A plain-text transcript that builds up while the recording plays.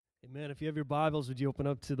Amen. If you have your Bibles, would you open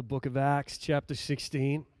up to the book of Acts, chapter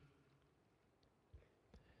 16?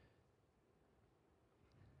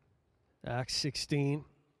 Acts 16.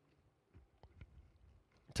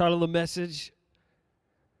 Title of the message,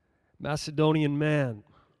 Macedonian Man.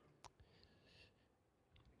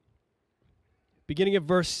 Beginning at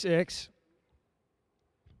verse 6.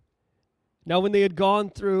 Now when they had gone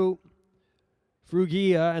through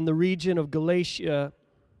Phrygia and the region of Galatia,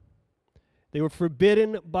 they were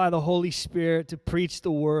forbidden by the Holy Spirit to preach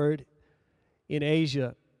the word in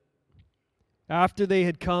Asia. After they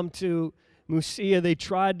had come to Mysia, they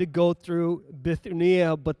tried to go through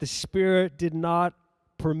Bithynia, but the Spirit did not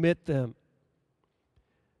permit them.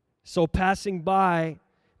 So passing by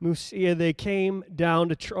Mysia, they came down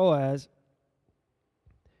to Troas.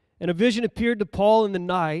 And a vision appeared to Paul in the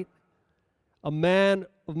night. A man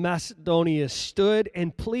of Macedonia stood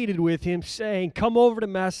and pleaded with him, saying, "Come over to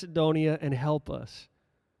Macedonia and help us."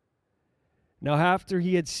 Now after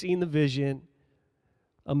he had seen the vision,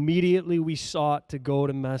 immediately we sought to go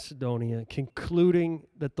to Macedonia, concluding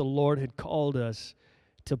that the Lord had called us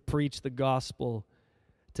to preach the gospel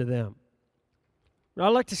to them. Now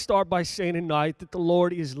I'd like to start by saying tonight that the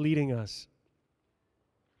Lord is leading us.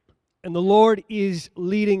 And the Lord is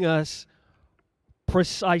leading us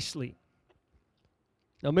precisely.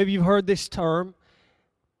 Now, maybe you've heard this term.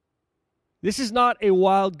 This is not a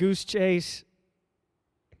wild goose chase.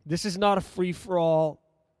 This is not a free-for-all.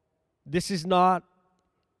 This is not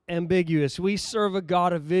ambiguous. We serve a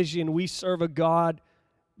God of vision. We serve a God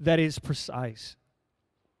that is precise.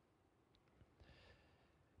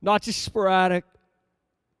 Not just sporadic,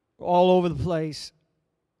 all over the place.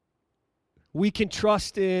 We can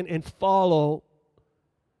trust in and follow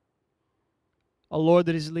a Lord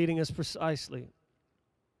that is leading us precisely.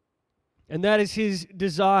 And that is His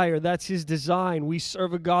desire. That's His design. We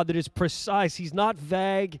serve a God that is precise. He's not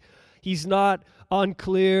vague. He's not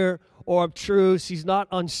unclear or obtruse. He's not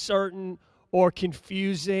uncertain or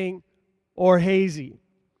confusing or hazy.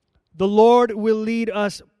 The Lord will lead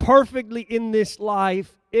us perfectly in this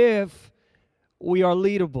life if we are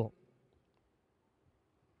leadable.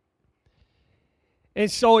 And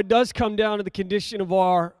so it does come down to the condition of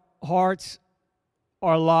our hearts,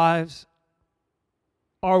 our lives.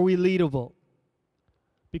 Are we leadable?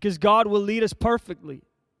 Because God will lead us perfectly.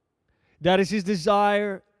 That is His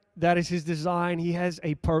desire. That is His design. He has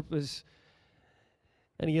a purpose.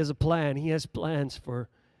 And He has a plan. He has plans for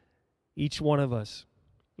each one of us.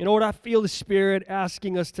 You know what I feel the Spirit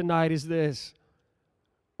asking us tonight is this.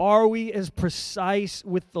 Are we as precise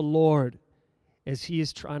with the Lord as He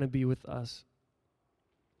is trying to be with us?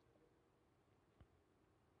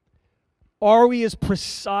 Are we as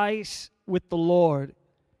precise with the Lord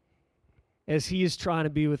as He is trying to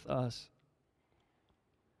be with us?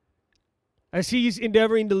 As He's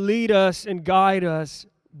endeavoring to lead us and guide us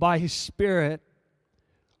by His Spirit,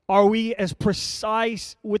 are we as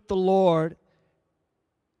precise with the Lord?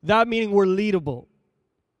 That meaning we're leadable.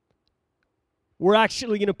 We're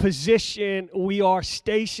actually in a position, we are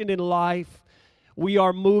stationed in life, we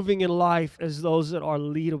are moving in life as those that are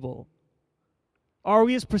leadable. Are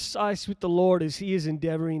we as precise with the Lord as He is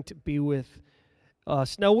endeavoring to be with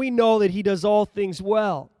us? Now we know that He does all things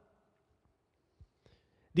well.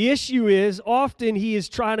 The issue is often He is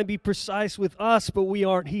trying to be precise with us, but we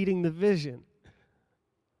aren't heeding the vision.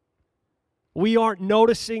 We aren't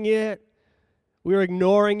noticing it. We're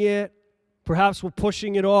ignoring it. Perhaps we're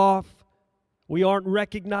pushing it off. We aren't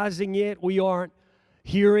recognizing it. We aren't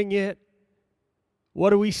hearing it.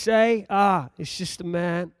 What do we say? It's just a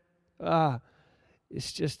man.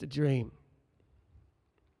 It's just a dream.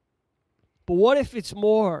 But what if it's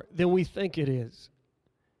more than we think it is?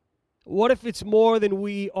 What if it's more than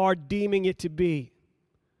we are deeming it to be?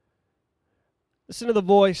 Listen to the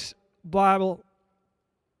Voice Bible.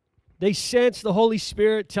 They sensed the Holy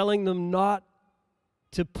Spirit telling them not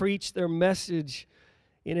to preach their message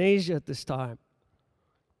in Asia at this time.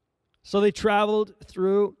 So they traveled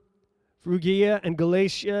through Phrygia and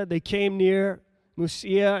Galatia. They came near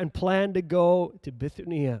Mysia and planned to go to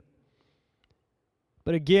Bithynia.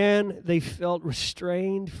 But again, they felt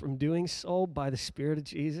restrained from doing so by the Spirit of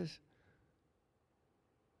Jesus.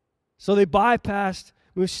 So they bypassed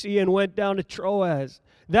Mysia and went down to Troas.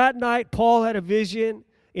 That night, Paul had a vision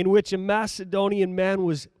in which a Macedonian man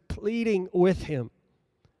was pleading with him.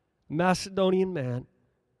 Macedonian man,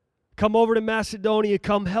 come over to Macedonia,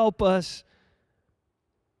 come help us.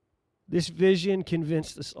 This vision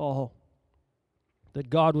convinced us all that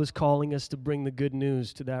God was calling us to bring the good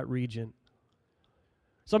news to that region.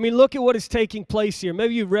 So, look at what is taking place here.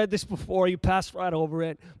 Maybe you've read this before, you passed right over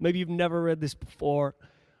it. Maybe you've never read this before.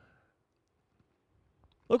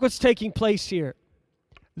 Look what's taking place here.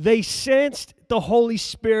 They sensed the Holy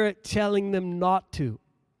Spirit telling them not to.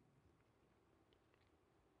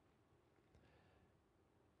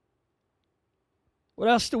 What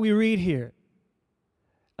else do we read here?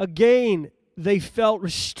 Again, they felt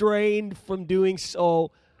restrained from doing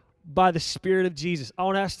so by the Spirit of Jesus. I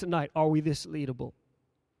want to ask tonight, are we this leadable?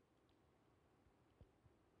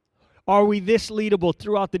 Are we this leadable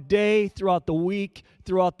throughout the day, throughout the week,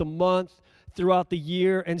 throughout the month, throughout the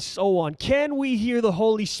year, and so on? Can we hear the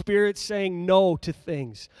Holy Spirit saying no to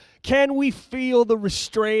things? Can we feel the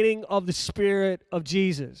restraining of the Spirit of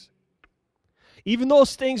Jesus? Even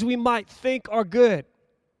those things we might think are good.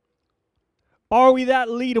 Are we that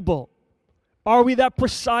leadable? Are we that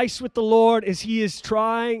precise with the Lord as He is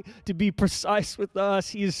trying to be precise with us?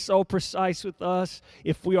 He is so precise with us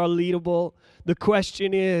if we are leadable. The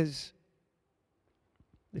question is,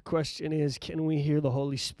 can we hear the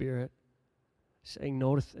Holy Spirit saying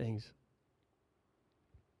no to things?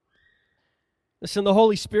 Listen, the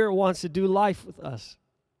Holy Spirit wants to do life with us.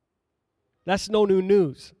 That's no new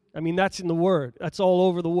news. I mean, that's in the Word. That's all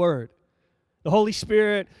over the Word. The Holy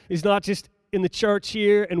Spirit is not just in the church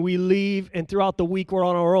here and we leave and throughout the week we're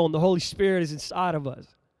on our own. The Holy Spirit is inside of us.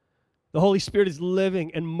 The Holy Spirit is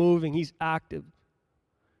living and moving. He's active.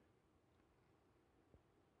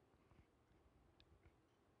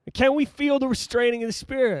 Can we feel the restraining of the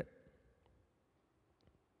Spirit?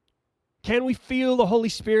 Can we feel the Holy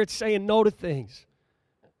Spirit saying no to things?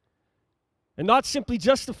 And not simply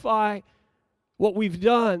justify what we've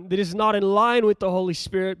done that is not in line with the Holy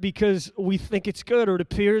Spirit because we think it's good or it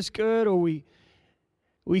appears good or we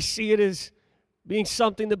see it as being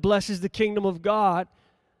something that blesses the kingdom of God.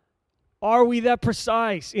 Are we that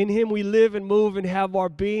precise? In Him we live and move and have our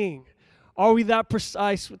being. Are we that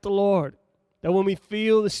precise with the Lord that when we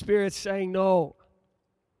feel the Spirit saying no,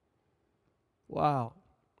 wow,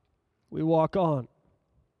 we walk on?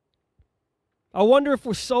 I wonder if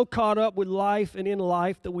we're so caught up with life and in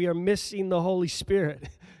life that we are missing the Holy Spirit,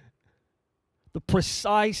 the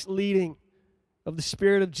precise leading of the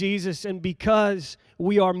Spirit of Jesus. And because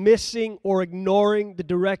we are missing or ignoring the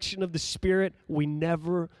direction of the Spirit, we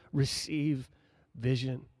never receive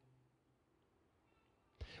vision.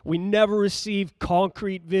 We never receive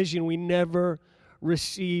concrete vision. We never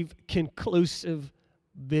receive conclusive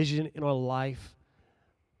vision in our life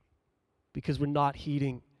because we're not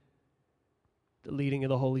heeding the leading of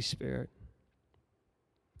the Holy Spirit.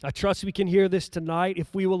 I trust we can hear this tonight.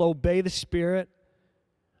 If we will obey the Spirit,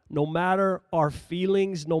 no matter our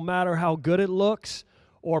feelings, no matter how good it looks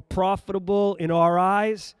or profitable in our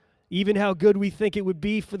eyes, even how good we think it would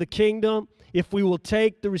be for the kingdom, if we will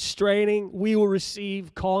take the restraining, we will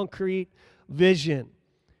receive concrete vision.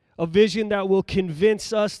 A vision that will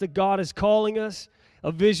convince us that God is calling us,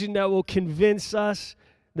 a vision that will convince us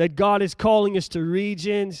that God is calling us to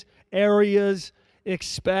regions, areas,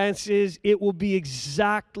 expanses. It will be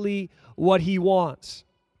exactly what He wants.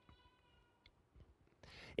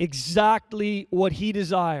 Exactly what He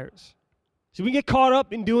desires. So we get caught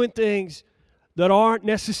up in doing things that aren't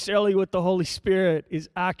necessarily what the Holy Spirit is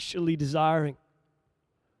actually desiring.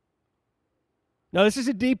 Now, this is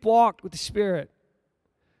a deep walk with the Spirit.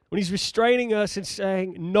 When He's restraining us and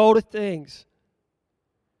saying no to things.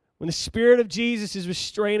 When the Spirit of Jesus is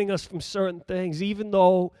restraining us from certain things, even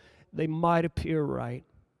though they might appear right.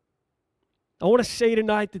 I want to say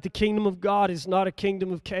tonight that the kingdom of God is not a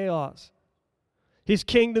kingdom of chaos. His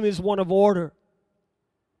kingdom is one of order.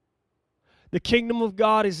 The kingdom of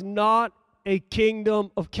God is not a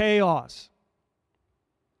kingdom of chaos.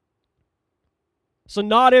 So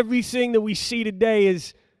not everything that we see today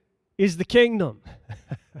is the kingdom.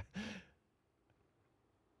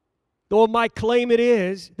 Though it might claim it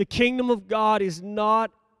is, the kingdom of God is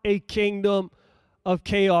not a kingdom of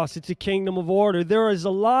chaos. It's a kingdom of order. There is a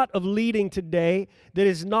lot of leading today that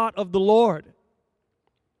is not of the Lord.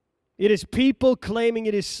 It is people claiming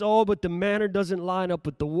it is so, but the manner doesn't line up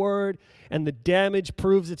with the Word, and the damage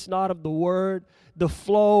proves it's not of the Word. The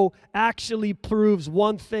flow actually proves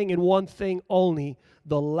one thing and one thing only,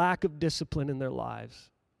 the lack of discipline in their lives.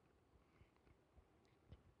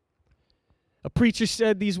 A preacher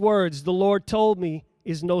said these words, "The Lord told me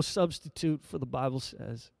is no substitute for the Bible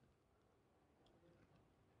says."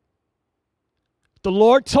 The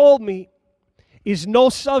Lord told me is no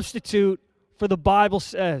substitute for the Bible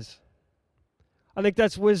says. I think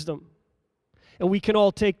that's wisdom. And we can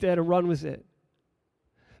all take that and run with it.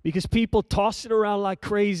 Because people toss it around like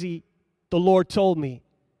crazy, the Lord told me.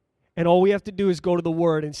 And all we have to do is go to the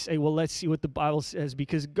Word and say, well, let's see what the Bible says.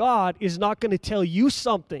 Because God is not going to tell you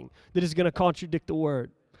something that is going to contradict the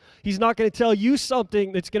Word. He's not going to tell you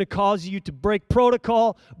something that's going to cause you to break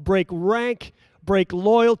protocol, break rank, break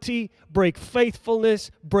loyalty, break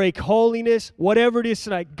faithfulness, break holiness, whatever it is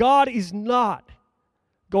tonight. God is not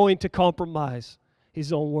going to compromise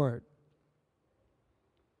His own word.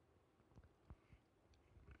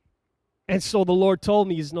 And so the Lord told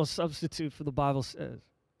me He's no substitute for the Bible says.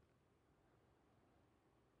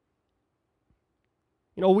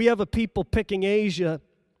 You know, we have a people picking Asia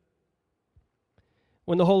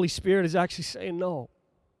when the Holy Spirit is actually saying no.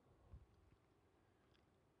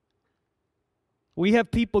 We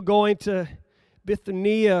have people going to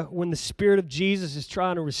Bithynia when the Spirit of Jesus is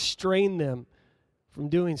trying to restrain them from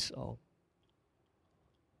doing so.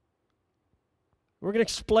 We're going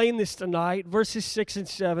to explain this tonight, verses 6 and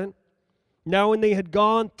 7. Now when they had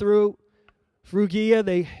gone through Phrygia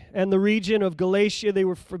and the region of Galatia, they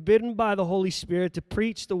were forbidden by the Holy Spirit to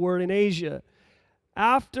preach the word in Asia.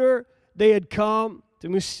 After they had come to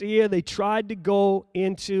Mysia, they tried to go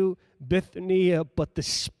into Bithynia, but the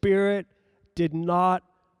Spirit did not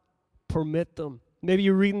permit them. Maybe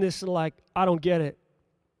you're reading this and like, I don't get it.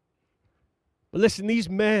 But listen, these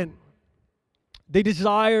men, they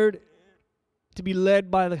desired to be led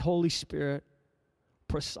by the Holy Spirit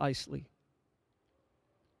precisely.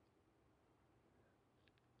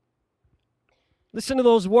 Listen to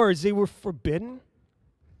those words. They were forbidden.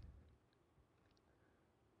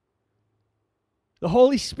 The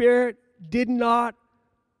Holy Spirit did not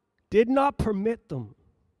permit them.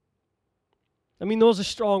 I mean, those are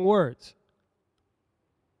strong words.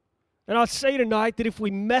 And I'll say tonight that if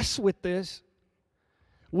we mess with this,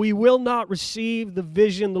 we will not receive the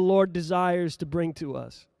vision the Lord desires to bring to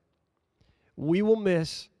us. We will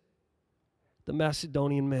miss the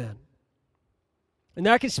Macedonian man. And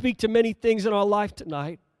that can speak to many things in our life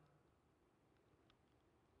tonight.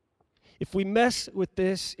 If we mess with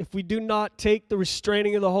this, if we do not take the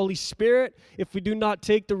restraining of the Holy Spirit, if we do not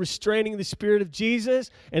take the restraining of the Spirit of Jesus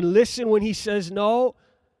and listen when He says no,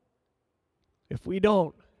 if we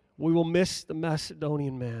don't, we will miss the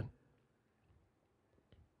Macedonian man.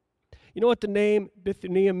 You know what the name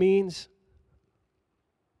Bithynia means?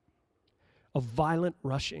 A violent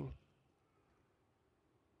rushing.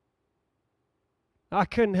 I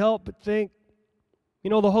couldn't help but think, you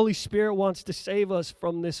know, the Holy Spirit wants to save us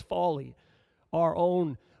from this folly, our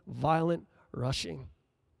own violent rushing.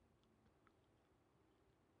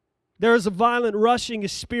 There is a violent rushing, a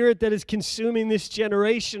spirit that is consuming this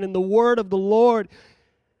generation, and the word of the Lord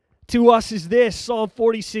to us is this, Psalm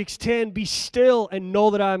 46:10, be still and know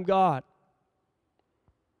that I am God.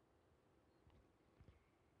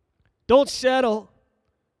 Don't settle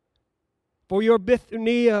for your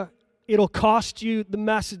Bithynia. It'll cost you the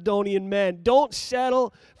Macedonian man. Don't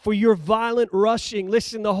settle for your violent rushing.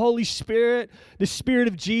 Listen, the Holy Spirit, the Spirit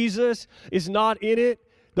of Jesus is not in it.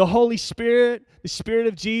 The Holy Spirit, the Spirit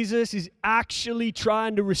of Jesus is actually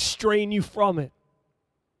trying to restrain you from it.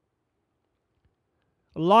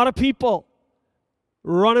 A lot of people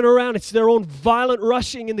running around, it's their own violent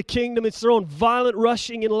rushing in the kingdom. It's their own violent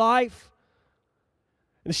rushing in life.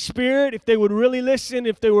 And the Spirit, if they would really listen,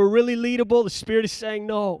 if they were really leadable, the Spirit is saying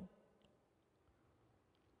no.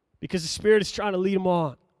 Because the Spirit is trying to lead them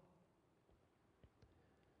on.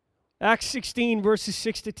 Acts 16, verses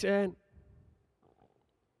 6 to 10.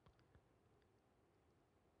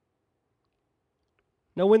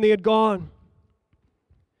 Now when they had gone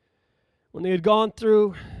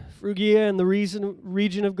through Phrygia and the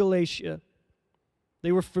region of Galatia,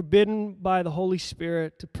 they were forbidden by the Holy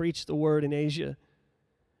Spirit to preach the word in Asia.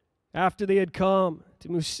 After they had come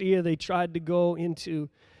to Mysia, they tried to go into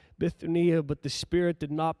Bithynia, but the Spirit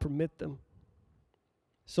did not permit them.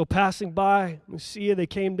 So passing by Mysia, they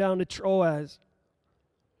came down to Troas.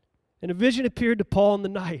 And a vision appeared to Paul in the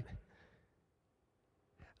night.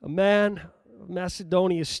 A man of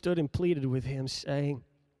Macedonia stood and pleaded with him, saying,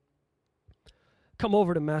 come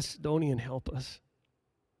over to Macedonia and help us.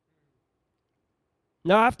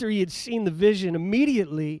 Now after he had seen the vision,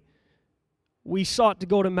 immediately we sought to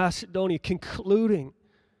go to Macedonia, concluding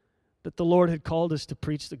that the Lord had called us to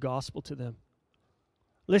preach the gospel to them.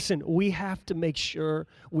 Listen, we have to make sure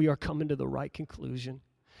we are coming to the right conclusion.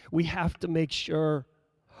 We have to make sure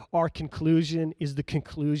our conclusion is the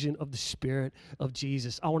conclusion of the Spirit of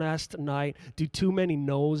Jesus. I want to ask tonight, do too many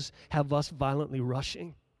no's have us violently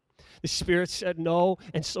rushing? The Spirit said no,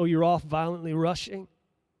 and so you're off violently rushing.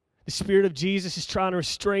 The Spirit of Jesus is trying to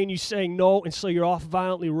restrain you, saying no, and so you're off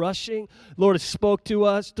violently rushing. The Lord has spoke to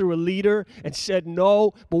us through a leader and said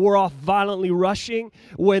no, but we're off violently rushing.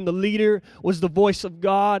 When the leader was the voice of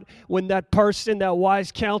God, when that person, that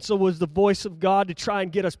wise counsel was the voice of God to try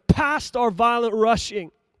and get us past our violent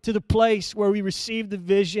rushing. to the place where we received the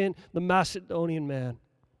vision, the Macedonian man.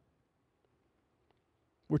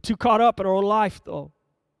 We're too caught up in our own life, though.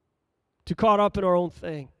 Too caught up in our own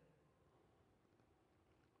thing.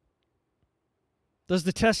 Does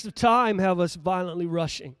the test of time have us violently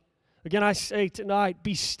rushing? Again, I say tonight,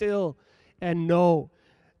 be still and know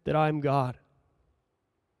that I am God.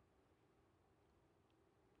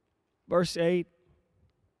 Verse 8,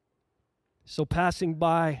 so passing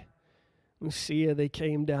by Mysia, they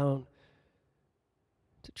came down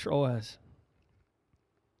to Troas.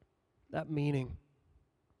 That meaning,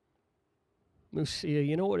 Mysia,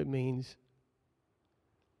 you know what it means?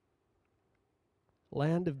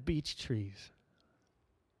 Land of beech trees.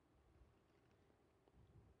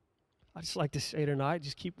 I just like to say tonight,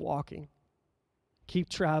 just keep walking. Keep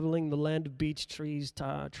traveling. The land of beech trees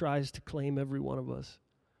tries to claim every one of us.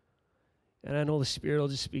 And I know the Spirit will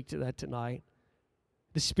just speak to that tonight.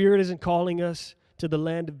 The Spirit isn't calling us to the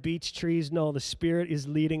land of beech trees. No, the Spirit is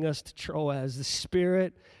leading us to Troas. The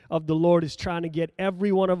Spirit of the Lord is trying to get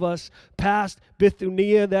every one of us past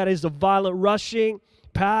Bithynia, that is the violent rushing,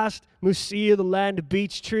 past Mysia, the land of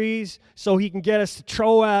beech trees, so He can get us to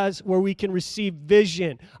Troas where we can receive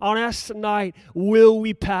vision. I want to ask tonight, will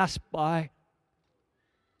we pass by?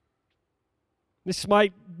 This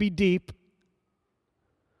might be deep.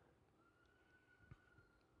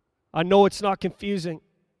 I know it's not confusing.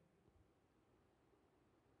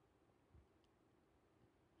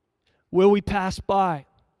 Will we pass by?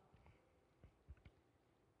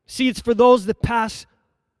 See, it's for those that pass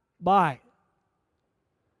by.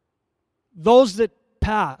 Those that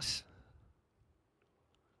pass.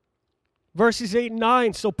 Verses 8 and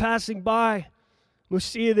 9, so passing by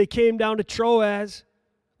Mysia, they came down to Troas.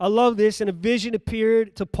 I love this. And a vision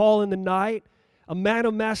appeared to Paul in the night. A man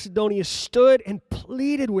of Macedonia stood and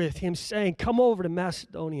pleaded with him, saying, come over to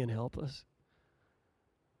Macedonia and help us.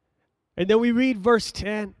 And then we read verse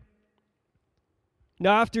 10.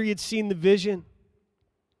 Now after he had seen the vision,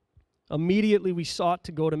 immediately we sought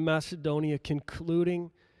to go to Macedonia,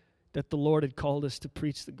 concluding that the Lord had called us to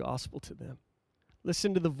preach the gospel to them.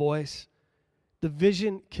 Listen to the voice. The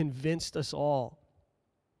vision convinced us all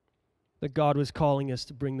that God was calling us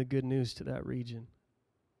to bring the good news to that region.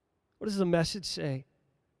 What does the message say?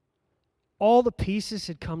 All the pieces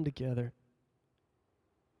had come together.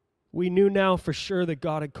 We knew now for sure that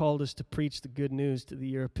God had called us to preach the good news to the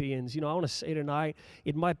Europeans. You know, I want to say tonight,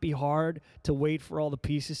 it might be hard to wait for all the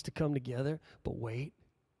pieces to come together, but wait.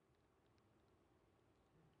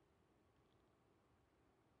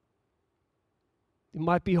 It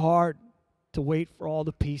might be hard to wait for all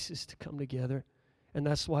the pieces to come together, and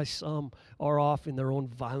that's why some are off in their own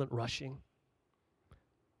violent rushing.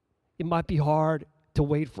 It might be hard to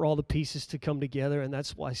wait for all the pieces to come together, and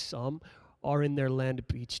that's why some are in their land of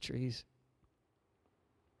beech trees.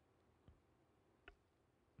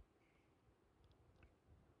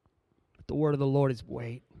 But the word of the Lord is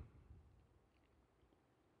wait.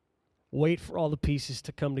 Wait for all the pieces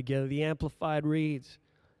to come together. The Amplified reads,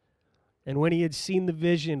 and when he had seen the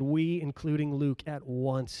vision, we, including Luke, at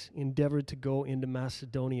once endeavored to go into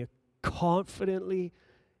Macedonia, confidently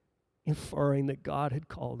inferring that God had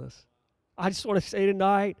called us. I just want to say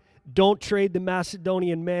tonight, don't trade the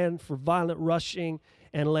Macedonian man for violent rushing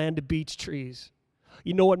and land of beech trees.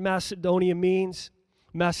 You know what Macedonia means?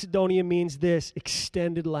 Macedonia means this,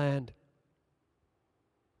 extended land.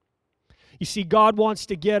 You see, God wants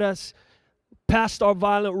to get us past our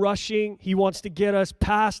violent rushing. He wants to get us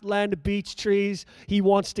past land of beech trees. He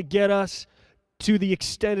wants to get us to the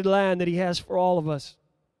extended land that He has for all of us.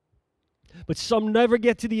 But some never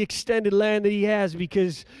get to the extended land that He has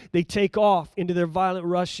because they take off into their violent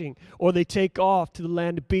rushing, or they take off to the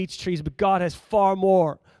land of beech trees. But God has far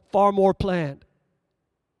more planned.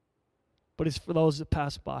 But it's for those that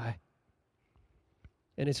pass by.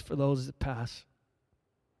 And it's for those that pass.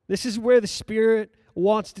 This is where the Spirit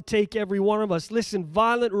wants to take every one of us. Listen,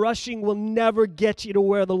 violent rushing will never get you to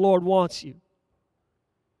where the Lord wants you.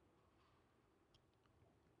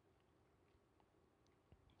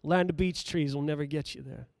 Land of beech trees will never get you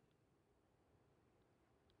there.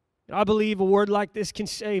 I believe a word like this can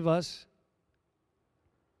save us.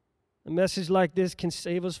 A message like this can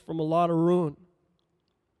save us from a lot of ruin.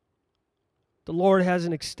 The Lord has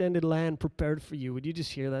an extended land prepared for you. Would you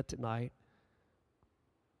just hear that tonight?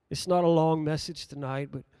 It's not a long message tonight,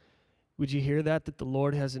 but would you hear that the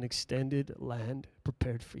Lord has an extended land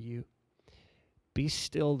prepared for you? Be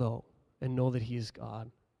still, though, and know that He is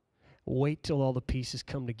God. Wait till all the pieces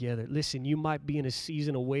come together. Listen, you might be in a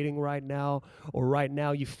season of waiting right now, or right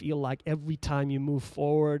now you feel like every time you move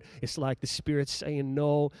forward, it's like the Spirit's saying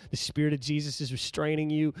no. The Spirit of Jesus is restraining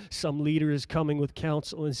you. Some leader is coming with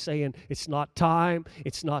counsel and saying, it's not time,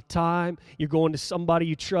 it's not time. You're going to somebody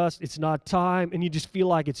you trust, it's not time, and you just feel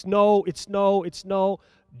like it's no, it's no, it's no.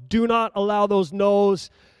 Do not allow those no's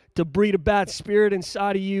to breed a bad spirit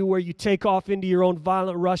inside of you where you take off into your own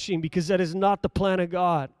violent rushing, because that is not the plan of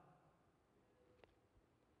God.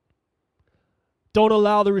 Don't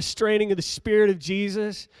allow the restraining of the Spirit of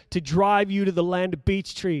Jesus to drive you to the land of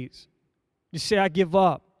beech trees. Just say, I give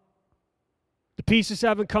up. The pieces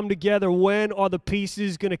haven't come together. When are the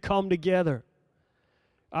pieces going to come together?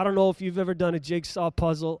 I don't know if you've ever done a jigsaw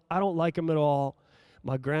puzzle. I don't like them at all.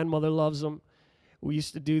 My grandmother loves them. We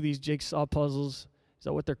used to do these jigsaw puzzles. Is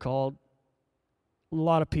that what they're called? A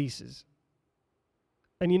lot of pieces.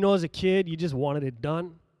 And you know, as a kid, you just wanted it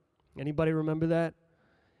done. Anybody remember that?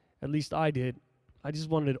 At least I did. I just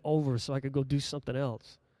wanted it over so I could go do something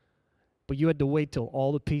else. But you had to wait till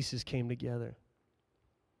all the pieces came together.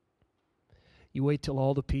 You wait till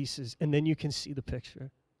all the pieces, and then you can see the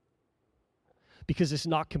picture. Because it's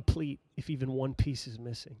not complete if even one piece is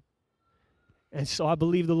missing. And so I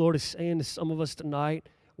believe the Lord is saying to some of us tonight,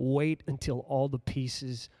 wait until all the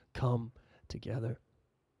pieces come together.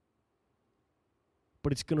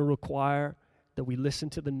 But it's going to require that we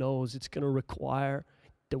listen to the no's. It's going to require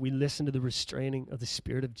that we listen to the restraining of the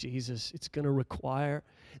Spirit of Jesus. It's going to require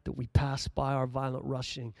that we pass by our violent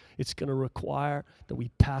rushing. It's going to require that we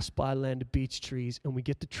pass by land of beech trees and we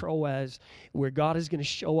get to Troas, where God is going to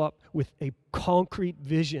show up with a concrete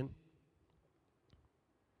vision,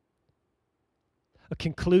 a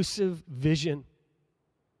conclusive vision,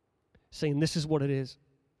 saying this is what it is.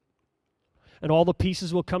 And all the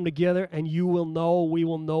pieces will come together, and you will know, we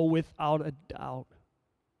will know without a doubt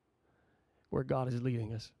where God is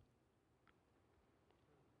leading us.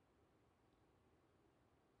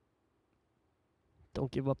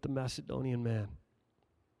 Don't give up the Macedonian man.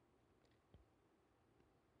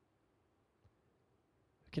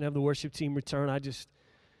 We can have the worship team return. I just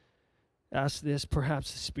ask this.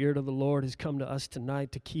 Perhaps the Spirit of the Lord has come to us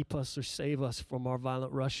tonight to keep us or save us from our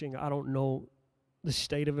violent rushing. I don't know the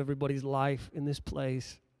state of everybody's life in this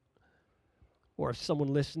place, or if someone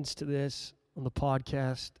listens to this on the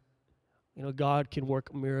podcast. You know, God can work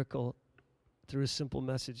a miracle through a simple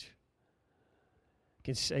message.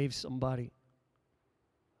 Can save somebody.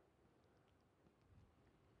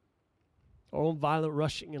 Our own violent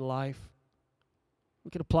rushing in life.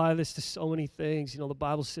 We can apply this to so many things. You know, the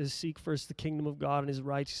Bible says, seek first the kingdom of God and His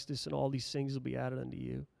righteousness, and all these things will be added unto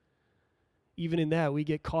you. Even in that, we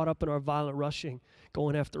get caught up in our violent rushing,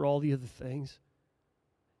 going after all the other things.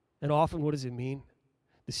 And often, what does it mean?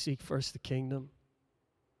 To seek first the kingdom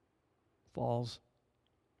falls.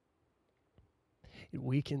 It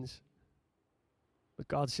weakens. But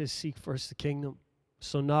God says, seek first the kingdom.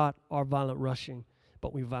 So not our violent rushing,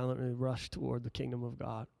 but we violently rush toward the kingdom of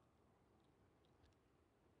God.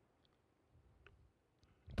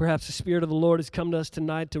 Perhaps the Spirit of the Lord has come to us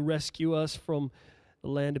tonight to rescue us from the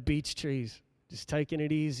land of beech trees. Just taking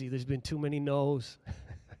it easy. There's been too many no's.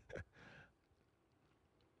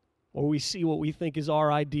 Or we see what we think is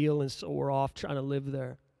our ideal, and so we're off trying to live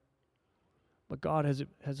there. But God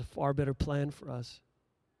has a far better plan for us.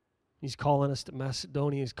 He's calling us to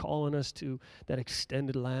Macedonia. He's calling us to that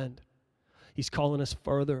extended land. He's calling us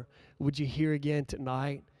further. Would you hear again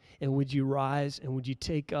tonight? And would you rise and would you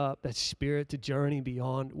take up that spirit to journey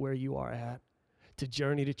beyond where you are at? To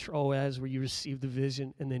journey to Troas where you receive the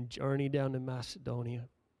vision, and then journey down to Macedonia,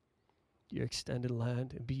 your extended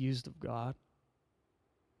land, and be used of God.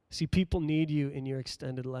 See, people need you in your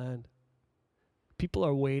extended land. People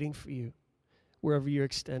are waiting for you wherever your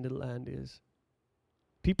extended land is.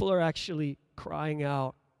 People are actually crying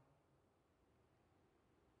out.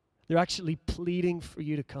 They're actually pleading for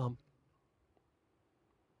you to come.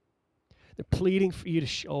 They're pleading for you to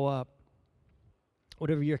show up.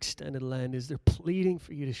 Whatever your extended land is, they're pleading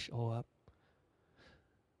for you to show up.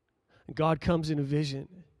 And God comes in a vision,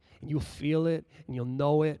 and you'll feel it, and you'll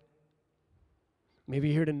know it. Maybe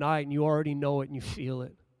you're here tonight, and you already know it, and you feel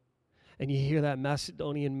it. And you hear that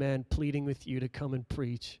Macedonian man pleading with you to come and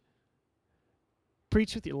preach.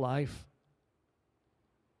 Preach with your life.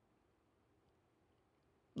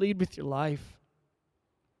 Lead with your life.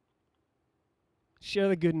 Share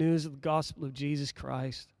the good news of the gospel of Jesus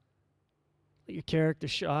Christ. Let your character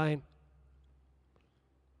shine.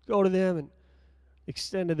 Go to them and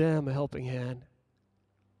extend to them a helping hand,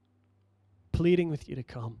 pleading with you to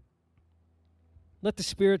come. Let the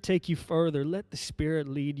Spirit take you further. Let the Spirit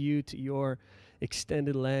lead you to your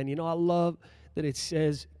extended land. You know, I love that it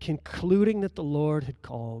says, concluding that the Lord had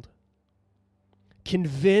called,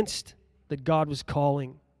 convinced that God was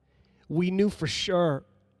calling. We knew for sure,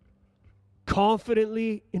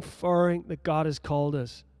 confidently inferring that God has called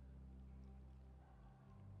us.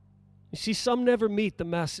 You see, some never meet the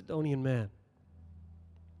Macedonian man.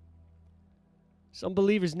 Some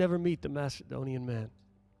believers never meet the Macedonian man.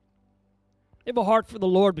 They have a heart for the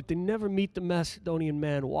Lord, but they never meet the Macedonian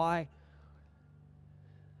man. Why?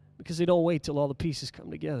 Because they don't wait till all the pieces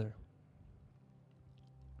come together.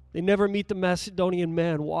 They never meet the Macedonian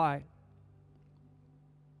man. Why?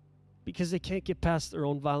 Because they can't get past their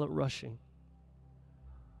own violent rushing.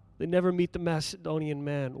 They never meet the Macedonian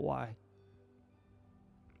man. Why?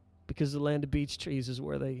 Because the land of beech trees is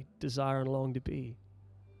where they desire and long to be.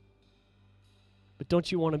 But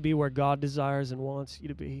don't you want to be where God desires and wants you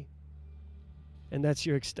to be? And that's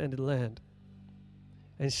your extended land.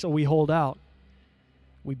 And so we hold out.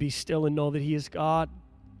 We be still and know that He is God.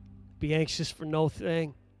 Be anxious for no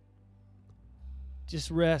thing.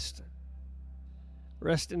 Just rest.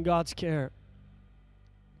 Rest in God's care.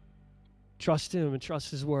 Trust Him and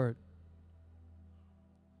trust His word.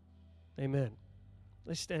 Amen.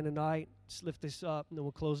 Let's stand tonight. Let's lift this up, and then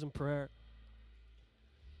we'll close in prayer.